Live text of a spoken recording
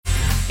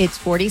It's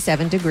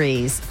 47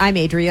 degrees. I'm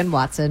Adrienne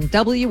Watson,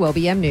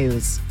 WOBM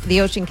News.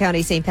 The Ocean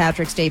County St.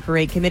 Patrick's Day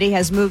Parade Committee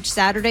has moved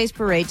Saturday's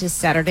parade to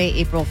Saturday,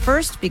 April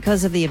 1st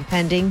because of the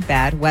impending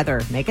bad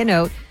weather. Make a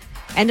note.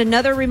 And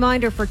another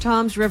reminder for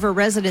Toms River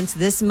residents,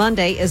 this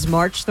Monday is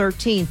March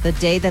 13th, the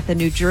day that the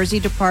New Jersey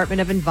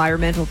Department of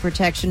Environmental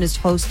Protection is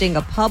hosting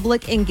a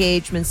public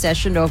engagement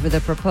session over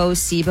the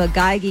proposed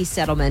Ciba-Geigy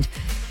settlement.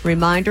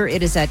 Reminder,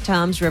 it is at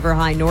Toms River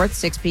High North,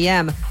 6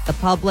 p.m. The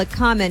public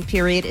comment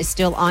period is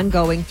still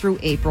ongoing through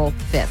April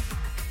 5th.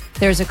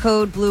 There's a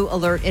code blue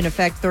alert in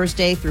effect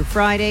Thursday through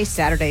Friday,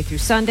 Saturday through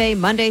Sunday,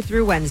 Monday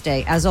through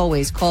Wednesday. As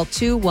always, call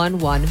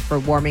 211 for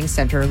warming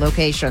center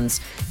locations.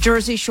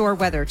 Jersey Shore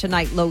weather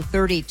tonight, low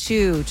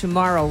 32.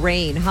 Tomorrow,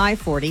 rain, high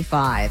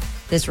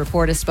 45. This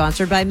report is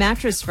sponsored by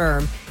Mattress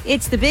Firm.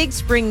 It's the big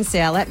spring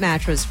sale at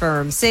Mattress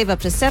Firm. Save up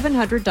to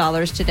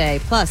 $700 today.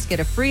 Plus, get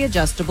a free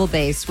adjustable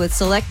base with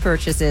select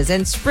purchases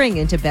and spring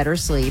into better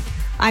sleep.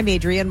 I'm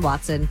Adrienne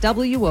Watson,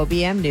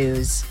 WOBM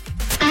News.